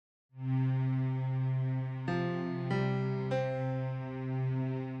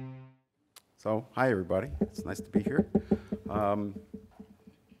So, hi everybody. It's nice to be here.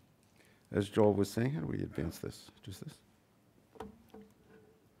 As Joel was saying, how do we advance this? Just this?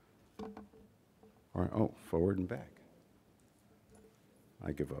 Or, oh, forward and back.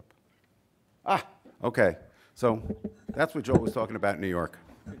 I give up. Okay. So that's what Joel was talking about in New York.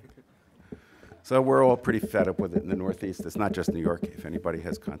 So we're all pretty fed up with it in the Northeast. It's not just New York. If anybody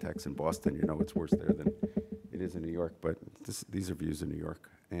has contacts in Boston, you know it's worse there than it is in New York. But these are views of New York.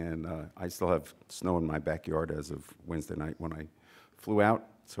 And I still have snow in my backyard as of Wednesday night when I flew out.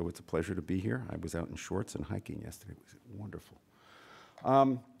 So it's a pleasure to be here. I was out in shorts and hiking yesterday. It was wonderful.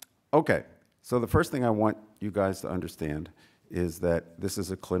 Okay, so the first thing I want you guys to understand is that this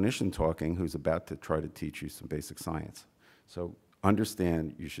is a clinician talking who's about to try to teach you some basic science. So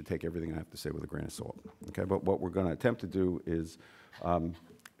understand you should take everything I have to say with a grain of salt. Okay, but what we're going to attempt to do is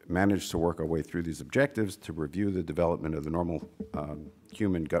manage to work our way through these objectives to review the development of the normal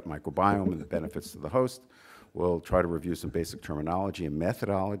human gut microbiome and the benefits to the host. We'll try to review some basic terminology and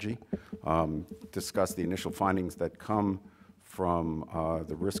methodology, discuss the initial findings that come from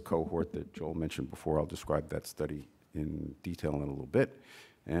the risk cohort that Joel mentioned before. I'll describe that study in detail in a little bit.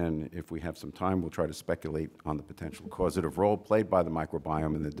 And if we have some time, we'll try to speculate on the potential causative role played by the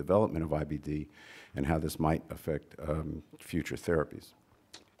microbiome in the development of IBD and how this might affect future therapies.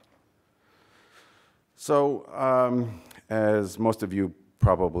 So, as most of you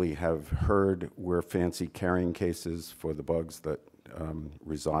probably have heard, we're fancy carrying cases for the bugs that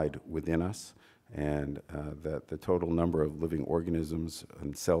reside within us, and that the total number of living organisms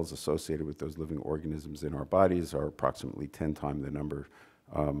and cells associated with those living organisms in our bodies are approximately 10 times the number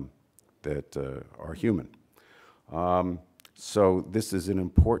that are human. So this is an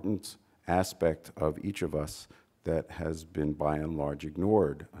important aspect of each of us that has been by and large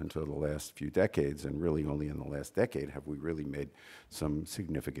ignored until the last few decades, and really only in the last decade have we really made some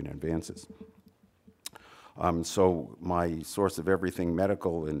significant advances. So my source of everything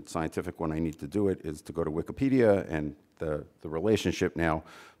medical and scientific when I need to do it is to go to Wikipedia, and the relationship now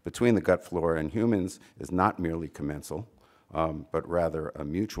between the gut flora and humans is not merely commensal, but rather a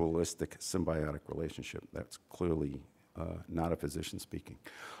mutualistic symbiotic relationship. That's clearly not a physician speaking.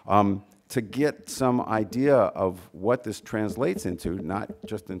 To get some idea of what this translates into, not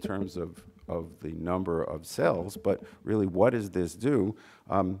just in terms of the number of cells, but really what does this do,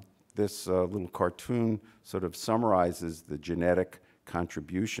 this little cartoon sort of summarizes the genetic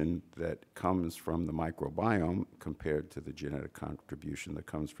contribution that comes from the microbiome compared to the genetic contribution that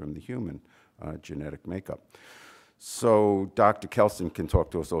comes from the human genetic makeup. So Dr. Kelson can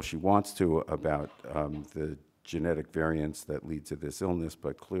talk to us all she wants to about the genetic variants that lead to this illness,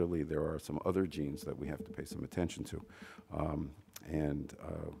 but clearly there are some other genes that we have to pay some attention to. And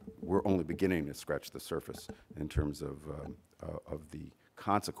we're only beginning to scratch the surface in terms of the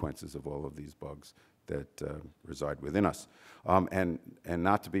consequences of all of these bugs that reside within us. And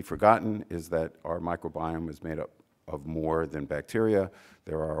not to be forgotten is that our microbiome is made up of more than bacteria.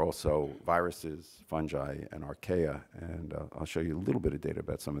 There are also viruses, fungi, and archaea, and I'll show you a little bit of data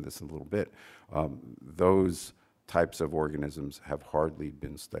about some of this in a little bit. Those types of organisms have hardly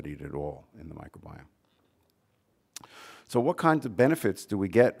been studied at all in the microbiome. So what kinds of benefits do we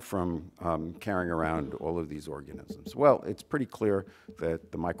get from carrying around all of these organisms? Well, it's pretty clear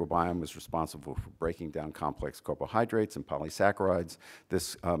that the microbiome is responsible for breaking down complex carbohydrates and polysaccharides.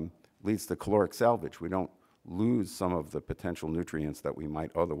 This leads to caloric salvage. We don't lose some of the potential nutrients that we might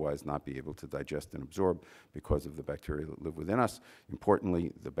otherwise not be able to digest and absorb because of the bacteria that live within us.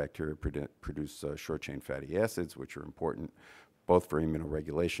 Importantly, the bacteria produce short-chain fatty acids, which are important both for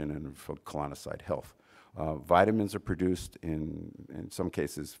immunoregulation and for colonocyte health. Vitamins are produced in some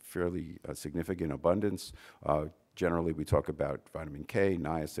cases fairly significant abundance. Generally, we talk about vitamin K,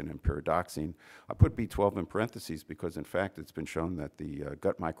 niacin, and pyridoxine. I put B12 in parentheses because, in fact, it's been shown that the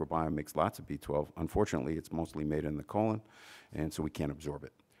gut microbiome makes lots of B12. Unfortunately, it's mostly made in the colon, and so we can't absorb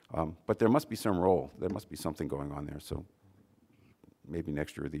it. But there must be some role. There must be something going on there, so maybe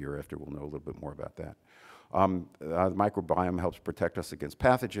next year or the year after we'll know a little bit more about that. The microbiome helps protect us against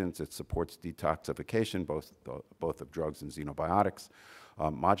pathogens. It supports detoxification, both of drugs and xenobiotics,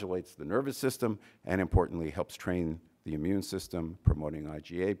 modulates the nervous system, and importantly, helps train the immune system, promoting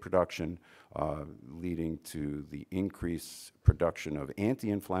IgA production, leading to the increased production of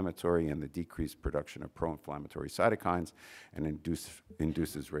anti-inflammatory and the decreased production of pro-inflammatory cytokines, and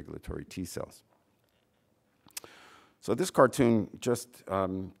induces regulatory T cells. So this cartoon just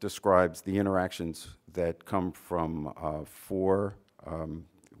describes the interactions that come from four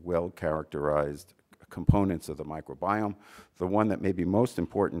well-characterized components of the microbiome. The one that may be most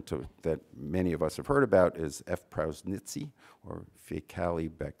important that many of us have heard about is F. prausnitzii, or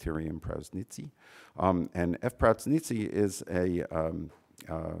Faecalibacterium prausnitzii. And F. prausnitzii is a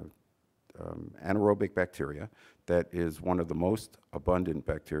anaerobic bacteria that is one of the most abundant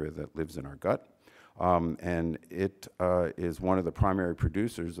bacteria that lives in our gut. And it is one of the primary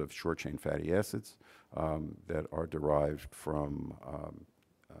producers of short-chain fatty acids that are derived from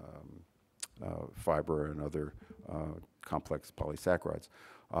fiber and other complex polysaccharides.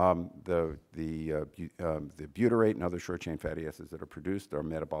 The butyrate and other short-chain fatty acids that are produced are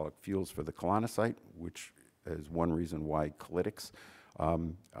metabolic fuels for the colonocyte, which is one reason why colitics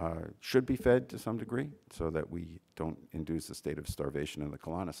should be fed to some degree so that we don't induce a state of starvation in the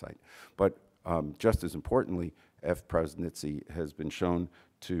colonocyte. But just as importantly, F. prausnitzii has been shown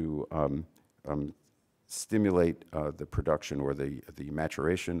to stimulate the production or the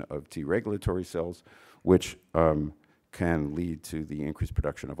maturation of T regulatory cells, which can lead to the increased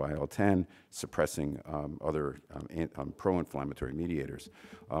production of IL-10, suppressing other pro-inflammatory mediators.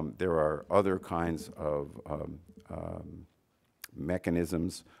 There are other kinds of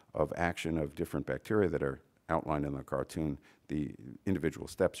mechanisms of action of different bacteria that are outlined in the cartoon. The individual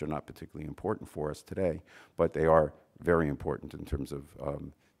steps are not particularly important for us today, but they are very important in terms of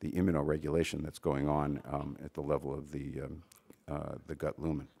the immunoregulation that's going on at the level of the gut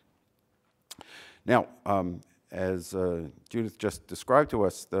lumen. Now, as Judith just described to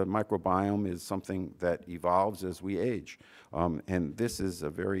us, the microbiome is something that evolves as we age. And this is a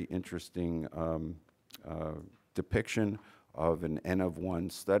very interesting depiction of an N of 1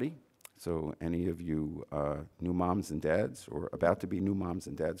 study. So any of you new moms and dads or about to be new moms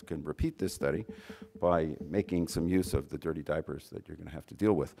and dads can repeat this study by making some use of the dirty diapers that you're going to have to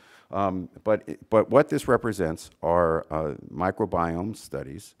deal with. But what this represents are microbiome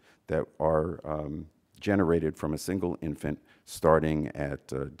studies that are generated from a single infant starting at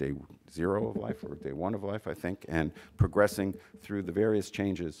day 0 of life or day 1 of life, I think, and progressing through the various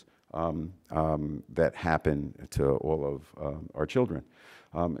changes that happen to all of our children.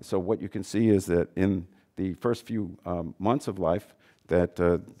 So what you can see is that in the first few months of life, that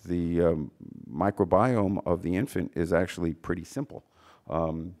the microbiome of the infant is actually pretty simple.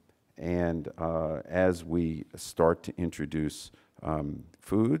 And as we start to introduce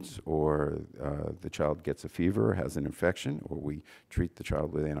foods, or the child gets a fever, has an infection, or we treat the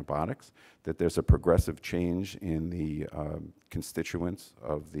child with antibiotics, that there's a progressive change in the constituents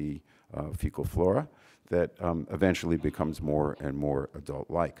of the fecal flora that eventually becomes more and more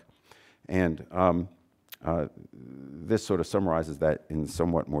adult-like. And this sort of summarizes that in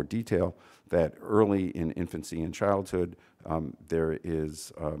somewhat more detail, that early in infancy and childhood, there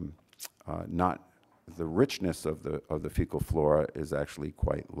is not the richness of the fecal flora is actually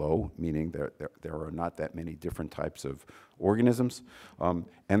quite low, meaning there are not that many different types of organisms,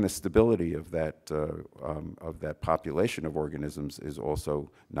 and the stability of that population of organisms is also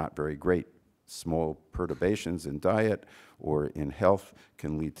not very great. Small perturbations in diet or in health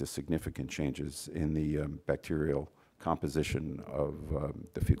can lead to significant changes in the bacterial composition of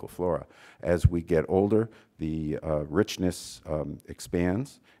the fecal flora. As we get older, the richness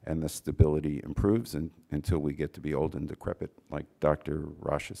expands and the stability improves until we get to be old and decrepit, like Dr.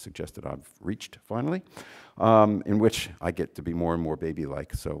 Rosh has suggested I've reached finally, in which I get to be more and more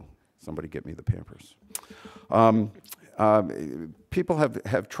baby-like, so somebody get me the Pampers. People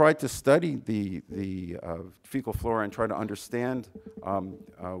have tried to study the fecal flora and try to understand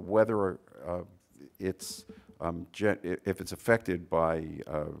whether if it's affected by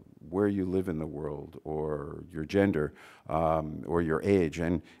where you live in the world, or your gender, or your age.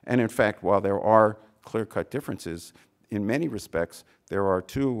 And in fact, while there are clear-cut differences, in many respects, there are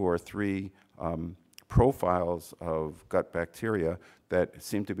 2 or 3 profiles of gut bacteria that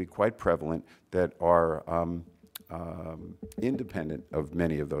seem to be quite prevalent that are independent of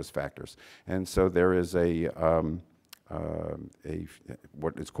many of those factors. And so there is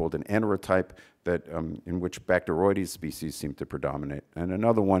what is called an enterotype that in which Bacteroides species seem to predominate, and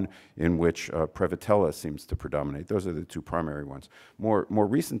another one in which Prevotella seems to predominate. Those are the 2 primary ones. More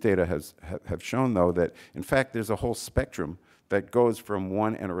recent data have shown, though, that in fact there's a whole spectrum that goes from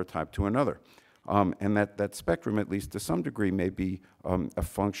one enterotype to another. And that spectrum, at least to some degree, may be a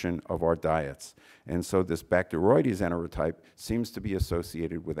function of our diets. And so this Bacteroides enterotype seems to be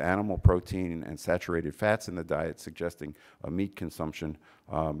associated with animal protein and saturated fats in the diet, suggesting a meat consumption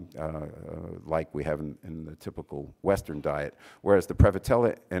like we have in the typical Western diet, whereas the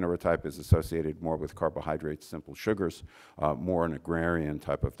Prevotella enterotype is associated more with carbohydrates, simple sugars, more an agrarian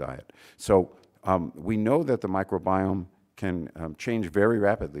type of diet. So we know that the microbiome can change very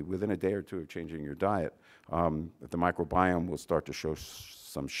rapidly. Within a day or two of changing your diet, the microbiome will start to show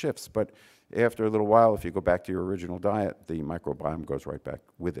some shifts. But after a little while, if you go back to your original diet, the microbiome goes right back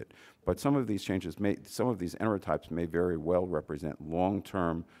with it. But some of these changes some of these enterotypes may very well represent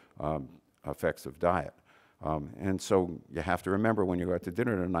long-term effects of diet. And so you have to remember when you go out to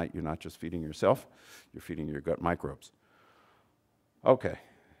dinner tonight, you're not just feeding yourself, you're feeding your gut microbes. Okay,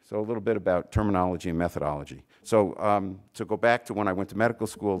 so a little bit about terminology and methodology. So to go back to when I went to medical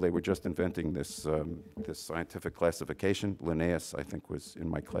school, they were just inventing this, this scientific classification. Linnaeus, I think, was in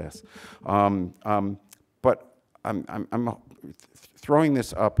my class. But I'm throwing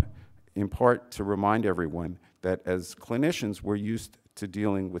this up in part to remind everyone that as clinicians, we're used to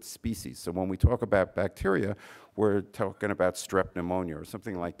dealing with species. So when we talk about bacteria, we're talking about strep pneumonia or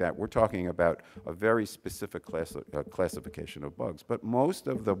something like that. We're talking about a very specific classification of bugs. But most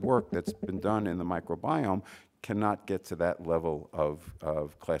of the work that's been done in the microbiome cannot get to that level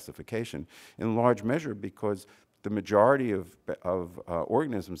of classification, in large measure because the majority of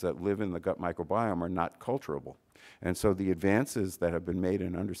organisms that live in the gut microbiome are not culturable. And so the advances that have been made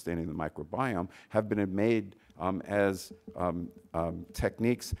in understanding the microbiome have been made as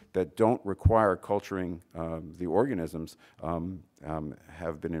techniques that don't require culturing the organisms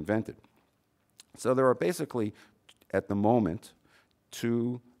have been invented. So there are basically, at the moment,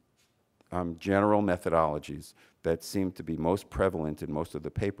 two general methodologies that seem to be most prevalent in most of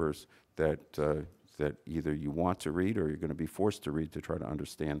the papers that that either you want to read or you're going to be forced to read to try to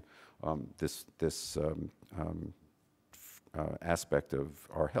understand this aspect of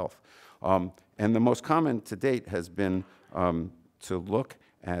our health. And the most common to date has been to look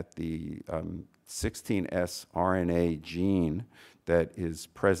at the 16S RNA gene that is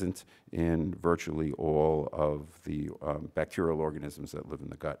present in virtually all of the bacterial organisms that live in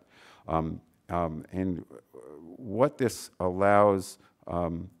the gut. And what this allows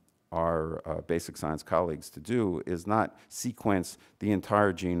our basic science colleagues to do is not sequence the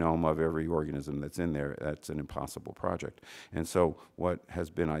entire genome of every organism that's in there. That's an impossible project. And so what has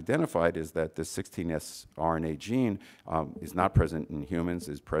been identified is that the 16S RNA gene is not present in humans,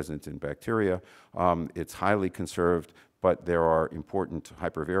 is present in bacteria. It's highly conserved, but there are important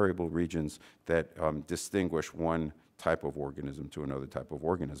hypervariable regions that distinguish one type of organism to another type of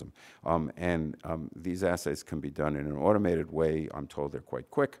organism. These assays can be done in an automated way. I'm told they're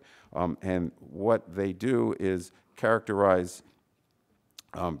quite quick. And what they do is characterize,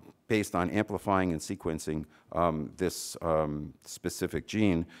 based on amplifying and sequencing this specific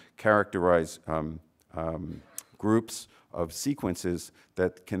gene, characterize groups of sequences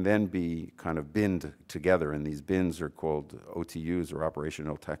that can then be kind of binned together. And these bins are called OTUs, or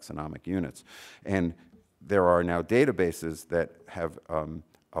operational taxonomic units. And there are now databases that have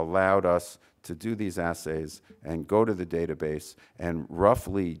allowed us to do these assays and go to the database and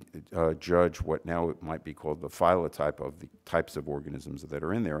roughly judge what now might be called the phylotype of the types of organisms that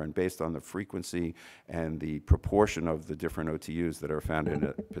are in there. And based on the frequency and the proportion of the different OTUs that are found in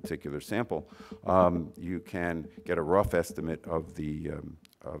a particular sample, you can get a rough estimate of the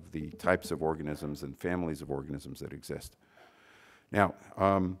types of organisms and families of organisms that exist. Now,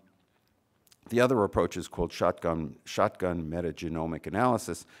 the other approach is called shotgun metagenomic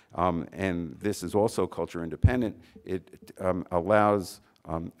analysis, and this is also culture independent. It allows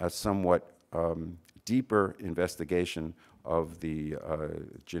a somewhat deeper investigation of the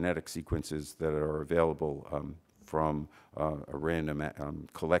genetic sequences that are available from a random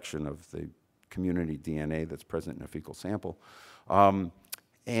collection of the community DNA that's present in a fecal sample.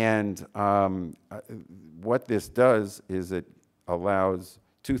 What this does is it allows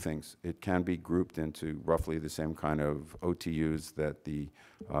two things. It can be grouped into roughly the same kind of OTUs that the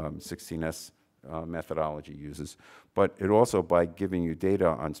 16S methodology uses, but it also, by giving you data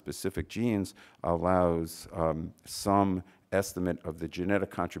on specific genes, allows some estimate of the genetic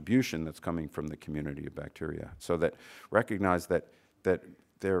contribution that's coming from the community of bacteria. So that recognize that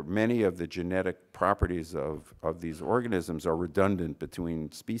many of the genetic properties of these organisms are redundant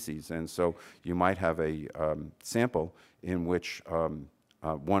between species, and so you might have a sample in which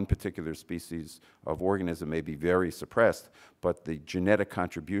one particular species of organism may be very suppressed, but the genetic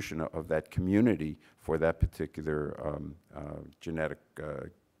contribution of that community for that particular genetic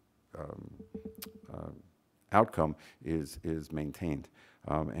outcome is maintained.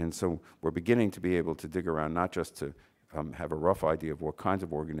 And so we're beginning to be able to dig around, not just to have a rough idea of what kinds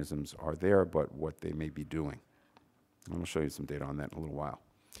of organisms are there, but what they may be doing. I'm going to show you some data on that in a little while.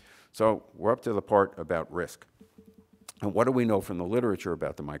 So we're up to the part about risk. And what do we know from the literature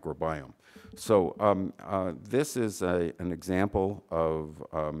about the microbiome? So this is an example of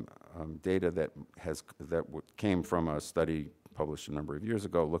data that came from a study published a number of years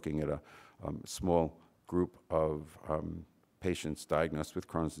ago looking at a small group of patients diagnosed with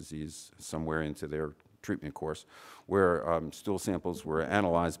Crohn's disease somewhere into their treatment course, where stool samples were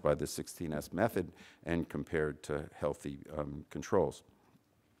analyzed by the 16S method and compared to healthy controls.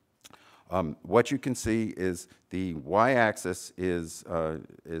 What you can see is the y-axis is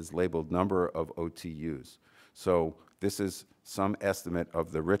labeled number of OTUs. So this is some estimate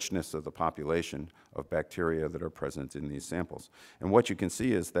of the richness of the population of bacteria that are present in these samples. And what you can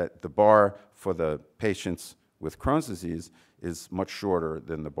see is that the bar for the patients with Crohn's disease is much shorter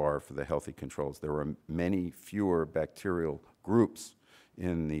than the bar for the healthy controls. There are many fewer bacterial groups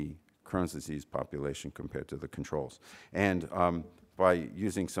in the Crohn's disease population compared to the controls. And by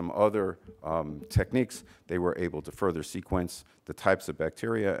using some other techniques, they were able to further sequence the types of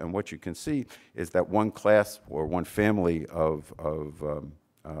bacteria. And what you can see is that one class or one family of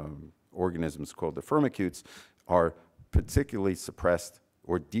organisms called the firmicutes are particularly suppressed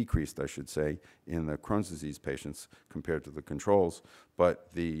or decreased, I should say, in the Crohn's disease patients compared to the controls.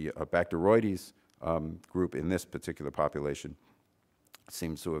 But the Bacteroides group in this particular population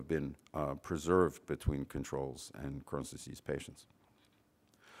seems to have been preserved between controls and Crohn's disease patients.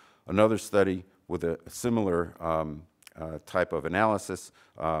 Another study with a similar type of analysis,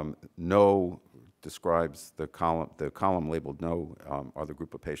 no describes the column labeled no are the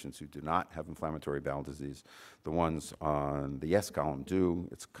group of patients who do not have inflammatory bowel disease. The ones on the yes column do.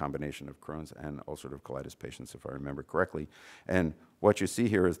 It's a combination of Crohn's and ulcerative colitis patients, if I remember correctly. And what you see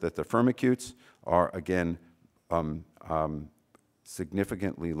here is that the firmicutes are, again,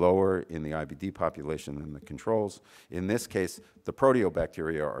 significantly lower in the IBD population than the controls. In this case, the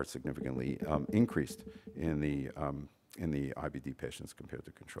proteobacteria are significantly increased in the IBD patients compared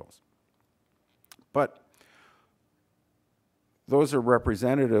to controls. But those are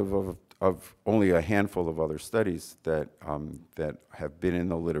representative of only a handful of other studies that have been in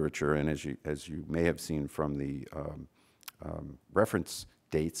the literature, and as you may have seen from the reference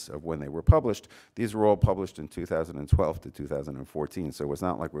dates of when they were published, these were all published in 2012 to 2014, so it's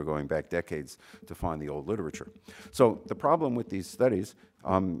not like we're going back decades to find the old literature. So the problem with these studies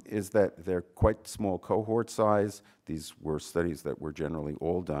is that they're quite small cohort size. These were studies that were generally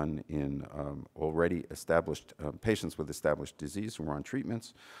all done in already established patients with established disease who were on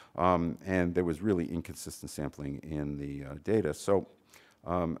treatments, and there was really inconsistent sampling in the data. So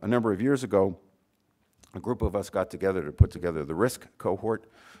a number of years ago, a group of us got together to put together the risk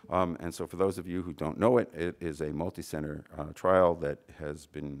cohort. And so for those of you who don't know it, it is a multi-center trial that has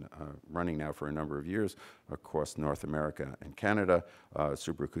been running now for a number of years across North America and Canada.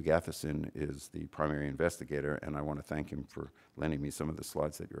 Subra Kugathasan is the primary investigator, and I want to thank him for lending me some of the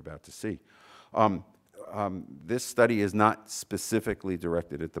slides that you're about to see. This study is not specifically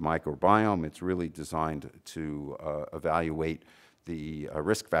directed at the microbiome. It's really designed to evaluate the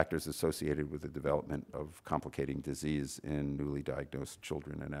risk factors associated with the development of complicating disease in newly diagnosed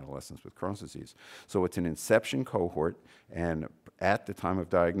children and adolescents with Crohn's disease. So it's an inception cohort, and at the time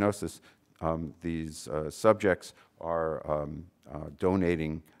of diagnosis, these subjects are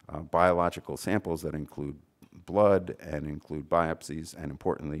donating biological samples that include blood and include biopsies and,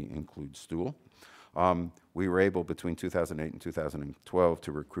 importantly, include stool. We were able, between 2008 and 2012,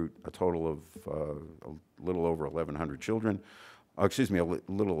 to recruit a total of a little over 1,100 children. A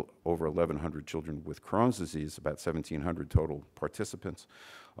little over 1,100 children with Crohn's disease, about 1,700 total participants.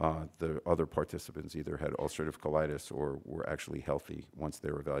 The other participants either had ulcerative colitis or were actually healthy once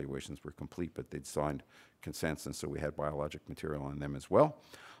their evaluations were complete, but they'd signed consents, and so we had biologic material on them as well.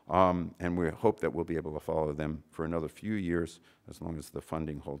 And we hope that we'll be able to follow them for another few years, as long as the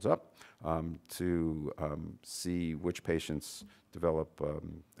funding holds up, to see which patients develop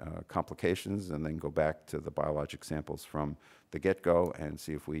complications, and then go back to the biologic samples from the get-go and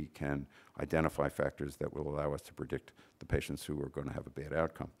see if we can identify factors that will allow us to predict the patients who are going to have a bad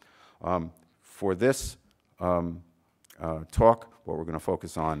outcome. For this talk, what we're going to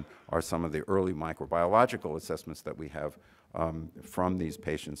focus on are some of the early microbiological assessments that we have from these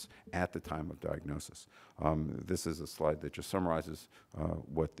patients at the time of diagnosis. This is a slide that just summarizes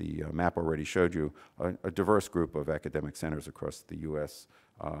what the map already showed you, a diverse group of academic centers across the US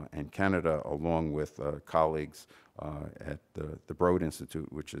and Canada, along with colleagues at the Broad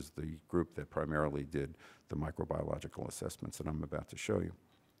Institute, which is the group that primarily did the microbiological assessments that I'm about to show you,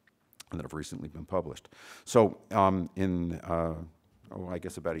 and that have recently been published. So I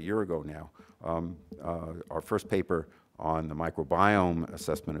guess about a year ago now, our first paper on the microbiome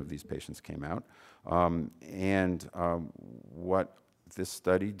assessment of these patients came out. What this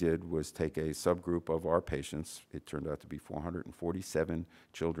study did was take a subgroup of our patients. It turned out to be 447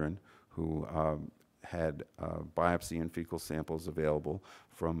 children who had biopsy and fecal samples available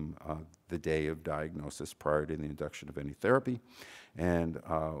from the day of diagnosis prior to the induction of any therapy. And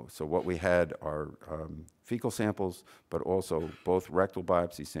so what we had are fecal samples, but also both rectal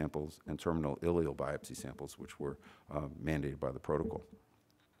biopsy samples and terminal ileal biopsy samples, which were mandated by the protocol.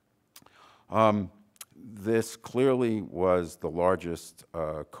 This clearly was the largest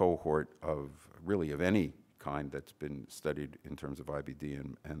cohort of any kind that's been studied in terms of IBD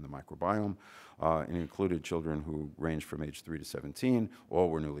and the microbiome. It included children who ranged from age 3 to 17. All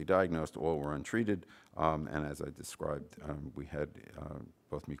were newly diagnosed, all were untreated, and as I described, we had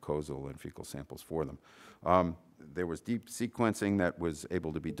both mucosal and fecal samples for them. There was deep sequencing that was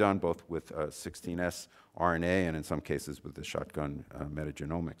able to be done both with 16S RNA and in some cases with the shotgun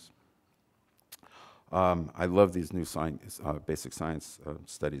metagenomics. I love these new basic science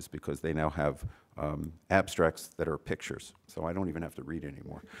studies because they now have abstracts that are pictures, so I don't even have to read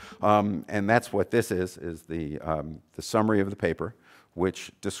anymore. And that's what this is the summary of the paper,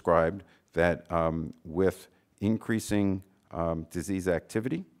 which described that with increasing disease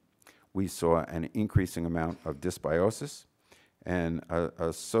activity, we saw an increasing amount of dysbiosis, and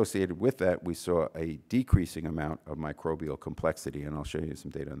associated with that, we saw a decreasing amount of microbial complexity, and I'll show you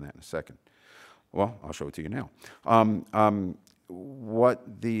some data on that in a second. Well, I'll show it to you now.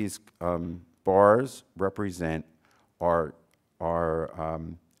 What these bars represent are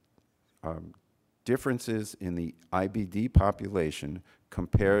differences in the IBD population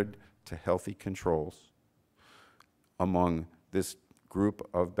compared to healthy controls among this group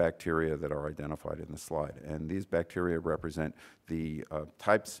of bacteria that are identified in the slide. And these bacteria represent the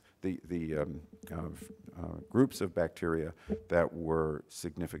groups of bacteria that were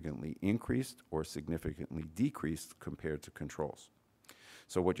significantly increased or significantly decreased compared to controls.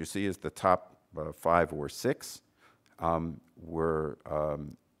 So what you see is the top 5 or 6 were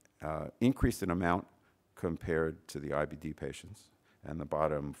increased in amount compared to the IBD patients, and the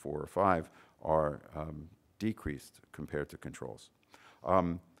bottom 4 or 5 are decreased compared to controls.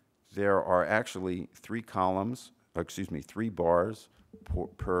 There are actually 3 bars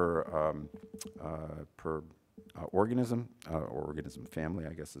per organism, or organism family,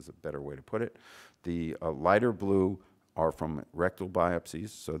 I guess is a better way to put it. The lighter blue are from rectal biopsies,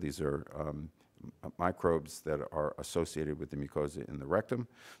 so these are microbes that are associated with the mucosa in the rectum.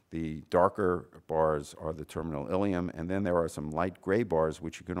 The darker bars are the terminal ileum, and then there are some light gray bars,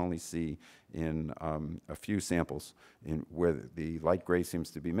 which you can only see in a few samples. Where the light gray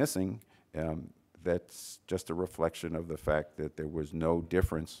seems to be missing, that's just a reflection of the fact that there was no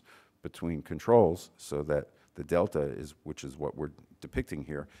difference between controls, so that the delta which is what we're depicting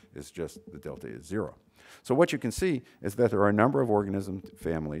here, is just the delta is 0. So what you can see is that there are a number of organism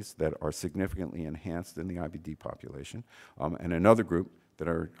families that are significantly enhanced in the IBD population, and another group that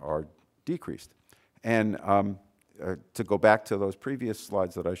are decreased. And to go back to those previous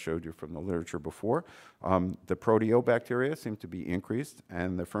slides that I showed you from the literature before, the proteobacteria seem to be increased,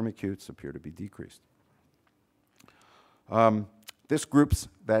 and the firmicutes appear to be decreased. This groups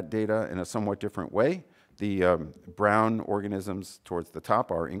that data in a somewhat different way. The brown organisms towards the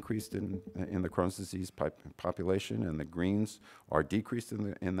top are increased in the Crohn's disease population, and the greens are decreased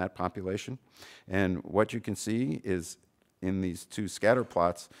in that population. And what you can see is in these 2 scatter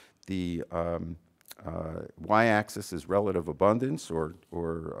plots, the y-axis is relative abundance, or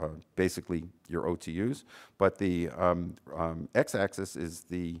basically your OTUs, but the x-axis is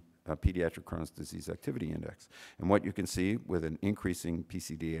the pediatric Crohn's disease activity index. And what you can see with an increasing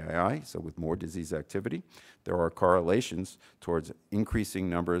PCDAI, so with more disease activity, there are correlations towards increasing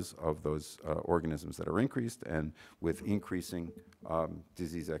numbers of those organisms that are increased, and with increasing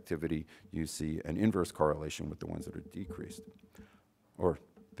disease activity, you see an inverse correlation with the ones that are decreased. Or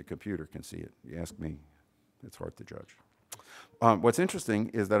the computer can see it. You ask me, it's hard to judge. What's interesting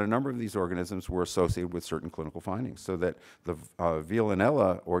is that a number of these organisms were associated with certain clinical findings, so that the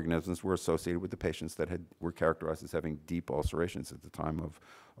Veillonella organisms were associated with the patients that were characterized as having deep ulcerations at the time of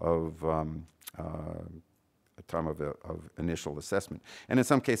initial assessment. And in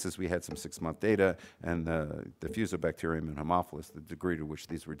some cases, we had some 6-month data, and the Fusobacterium and Haemophilus, the degree to which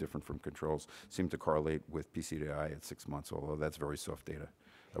these were different from controls, seemed to correlate with PCDI at 6 months, although that's very soft data.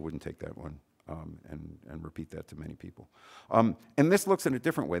 I wouldn't take that one. And repeat that to many people. And this looks in a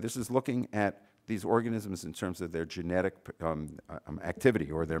different way. This is looking at these organisms in terms of their genetic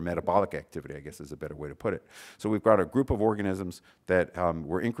activity, or their metabolic activity, I guess is a better way to put it. So we've got a group of organisms that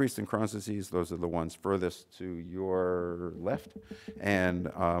were increased in Crohn's disease. Those are the ones furthest to your left, and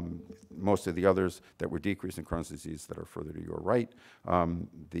most of the others that were decreased in Crohn's disease that are further to your right.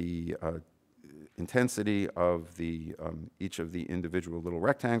 The intensity of each of the individual little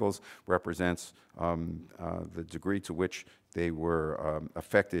rectangles represents the degree to which they were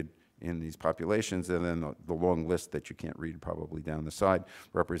affected in these populations, and then the long list that you can't read probably down the side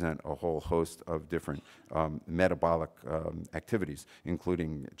represent a whole host of different metabolic activities,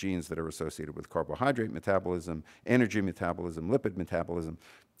 including genes that are associated with carbohydrate metabolism, energy metabolism, lipid metabolism.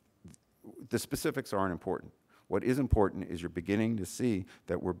 The specifics aren't important. What is important is you're beginning to see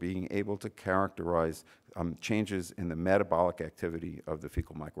that we're being able to characterize changes in the metabolic activity of the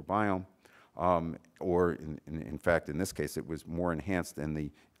fecal microbiome, or in fact, in this case, it was more enhanced in the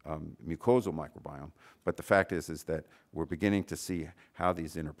mucosal microbiome. But the fact is that we're beginning to see how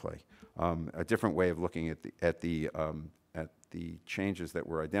these interplay. A different way of looking at the changes that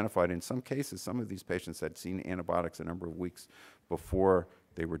were identified. In some cases, some of these patients had seen antibiotics a number of weeks before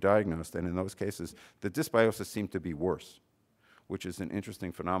they were diagnosed, and in those cases, the dysbiosis seemed to be worse, which is an interesting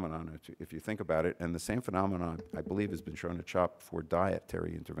phenomenon if you think about it. And the same phenomenon, I believe, has been shown to CHOP for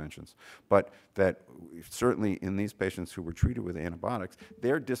dietary interventions. But that certainly in these patients who were treated with antibiotics,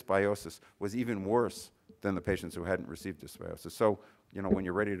 their dysbiosis was even worse than the patients who hadn't received dysbiosis. So, you know, when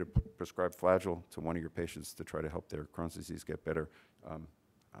you're ready to prescribe Flagyl to one of your patients to try to help their Crohn's disease get better,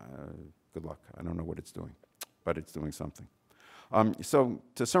 good luck. I don't know what it's doing, but it's doing something. So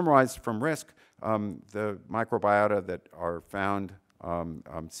to summarize from risk, the microbiota that are found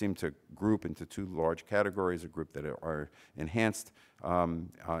seem to group into two large categories: a group that are enhanced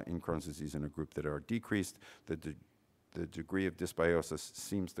in Crohn's disease and a group that are decreased. The degree of dysbiosis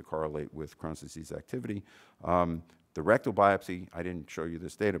seems to correlate with Crohn's disease activity. The rectal biopsy, I didn't show you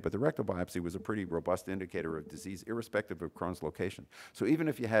this data, but the rectal biopsy was a pretty robust indicator of disease irrespective of Crohn's location. So even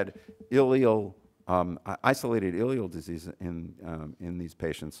if you had isolated ileal disease in these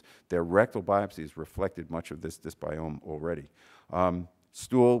patients, their rectal biopsies reflected much of this dysbiome already.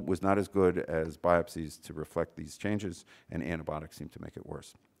 Stool was not as good as biopsies to reflect these changes, and antibiotics seem to make it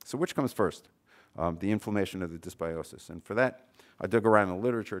worse. So which comes first? The inflammation of the dysbiosis. And for that, I dug around in the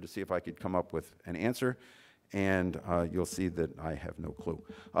literature to see if I could come up with an answer, and you'll see that I have no clue.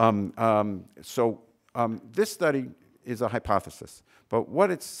 This study is a hypothesis, but what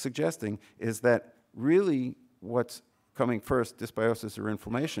it's suggesting is that really what's coming first, dysbiosis or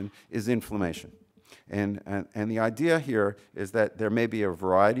inflammation, is inflammation. And the idea here is that there may be a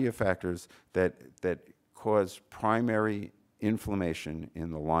variety of factors that cause primary inflammation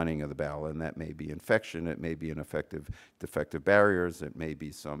in the lining of the bowel, and that may be infection, it may be defective barriers, it may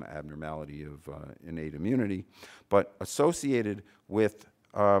be some abnormality of innate immunity. But associated with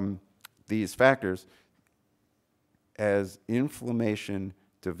these factors, as inflammation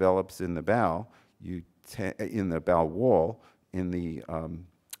develops in the bowel, in the bowel wall, in the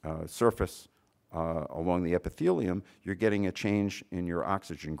surface along the epithelium, you're getting a change in your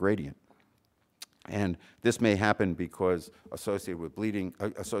oxygen gradient. And this may happen because associated with bleeding,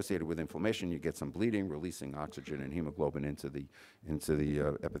 associated with inflammation, you get some bleeding, releasing oxygen and hemoglobin into the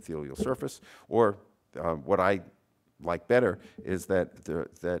epithelial surface. Or what I like better is that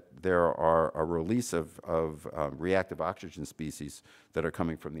there are a release of reactive oxygen species that are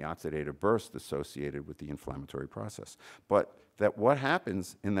coming from the oxidative burst associated with the inflammatory process. But that what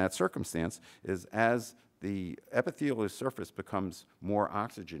happens in that circumstance is as the epithelial surface becomes more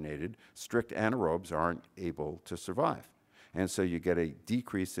oxygenated, strict anaerobes aren't able to survive. And so you get a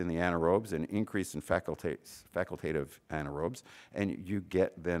decrease in the anaerobes, an increase in facultative anaerobes, and you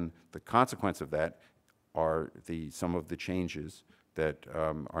get then the consequence of that are some of the changes that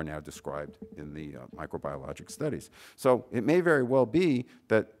are now described in the microbiologic studies. So it may very well be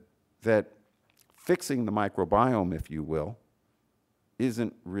that fixing the microbiome, if you will,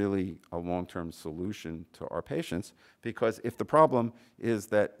 isn't really a long-term solution to our patients, because if the problem is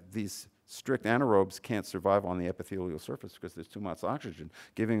that these strict anaerobes can't survive on the epithelial surface because there's too much oxygen,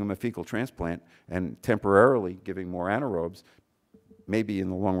 giving them a fecal transplant and temporarily giving more anaerobes maybe in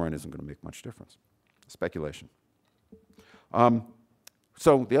the long run isn't going to make much difference. Speculation.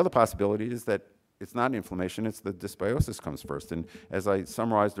 So the other possibility is that it's not inflammation, it's the dysbiosis comes first. And as I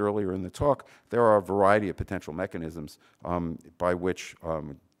summarized earlier in the talk, there are a variety of potential mechanisms by which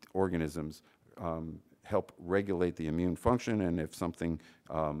organisms help regulate the immune function, and if something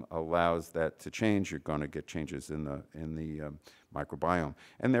allows that to change, you're going to get changes in the microbiome.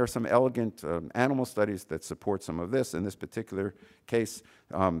 And there are some elegant animal studies that support some of this. In this particular case,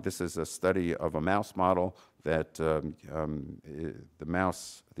 this is a study of a mouse model that the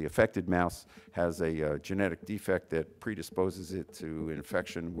affected mouse has a genetic defect that predisposes it to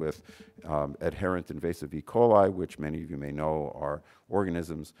infection with adherent invasive E. coli, which many of you may know are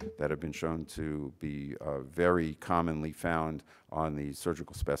organisms that have been shown to be very commonly found on the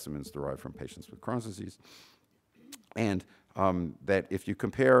surgical specimens derived from patients with Crohn's disease. And that if you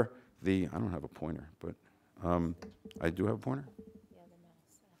compare the, I don't have a pointer, but I do have a pointer?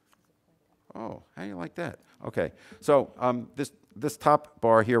 Oh, how do you like that? Okay, so this top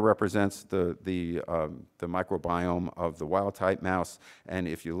bar here represents the microbiome of the wild-type mouse, and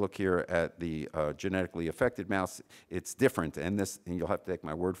if you look here at the genetically affected mouse, it's different, and you'll have to take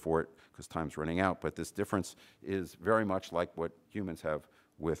my word for it because time's running out, but this difference is very much like what humans have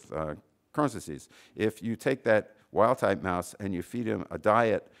with Crohn's disease. If you take that wild-type mouse and you feed him a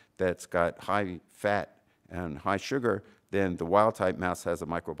diet that's got high fat and high sugar, then the wild-type mouse has a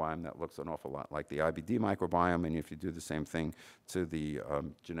microbiome that looks an awful lot like the IBD microbiome, and if you do the same thing to the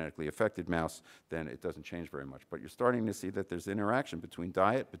genetically affected mouse, then it doesn't change very much. But you're starting to see that there's interaction between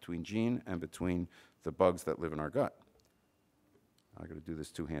diet, between gene, and between the bugs that live in our gut. I'm going to do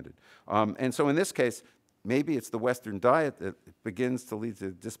this two-handed. And so in this case, maybe it's the Western diet that begins to lead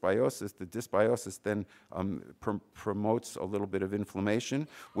to dysbiosis. The dysbiosis then promotes a little bit of inflammation,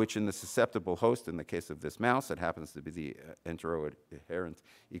 which in the susceptible host, in the case of this mouse, it happens to be the enteroadherent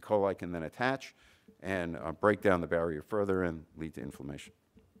E. coli, can then attach and break down the barrier further and lead to inflammation.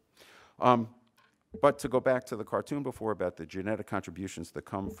 But to go back to the cartoon before about the genetic contributions that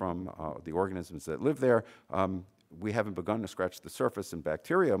come from the organisms that live there, we haven't begun to scratch the surface in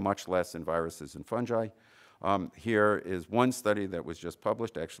bacteria, much less in viruses and fungi. Here is one study that was just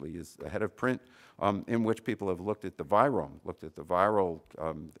published, actually is ahead of print, in which people have looked at the virome, looked at the viral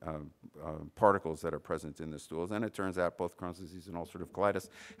particles that are present in the stools, and it turns out both Crohn's disease and ulcerative colitis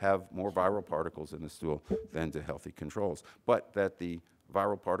have more viral particles in the stool than do healthy controls, but that the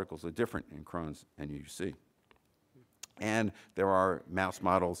viral particles are different in Crohn's and UC. And there are mouse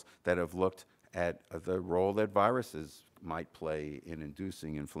models that have looked at the role that viruses might play in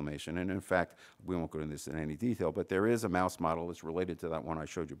inducing inflammation. And in fact, we won't go into this in any detail, but there is a mouse model that's related to that one I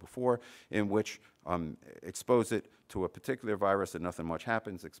showed you before, in which expose it to a particular virus and nothing much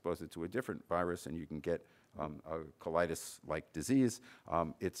happens, expose it to a different virus and you can get a colitis-like disease.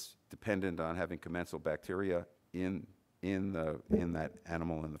 It's dependent on having commensal bacteria in that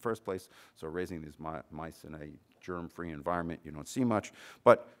animal in the first place. So raising these mice in a germ-free environment, you don't see much.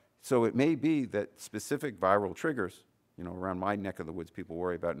 But so it may be that specific viral triggers, you know, around my neck of the woods, people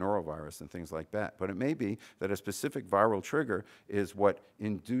worry about norovirus and things like that. But it may be that a specific viral trigger is what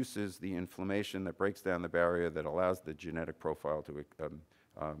induces the inflammation that breaks down the barrier that allows the genetic profile to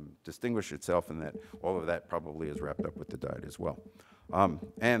distinguish itself, and that all of that probably is wrapped up with the diet as well.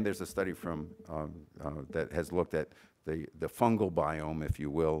 And there's a study from that has looked at the fungal biome, if you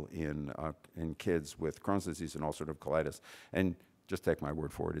will, in kids with Crohn's disease and ulcerative colitis. And just take my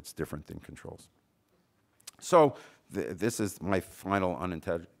word for it, it's different than controls. So this is my final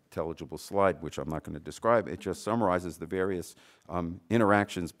unintelligible slide, which I'm not going to describe. It just summarizes the various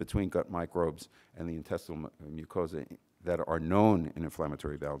interactions between gut microbes and the intestinal mucosa that are known in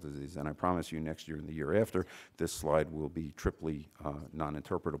inflammatory bowel disease. And I promise you next year and the year after, this slide will be triply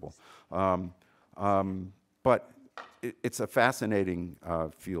non-interpretable. But it's a fascinating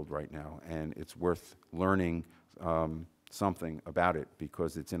field right now, and it's worth learning something about it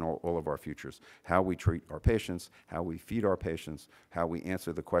because it's in all of our futures. How we treat our patients, how we feed our patients, how we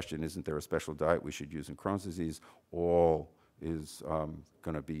answer the question, isn't there a special diet we should use in Crohn's disease, all is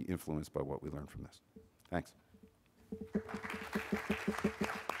going to be influenced by what we learn from this. Thanks.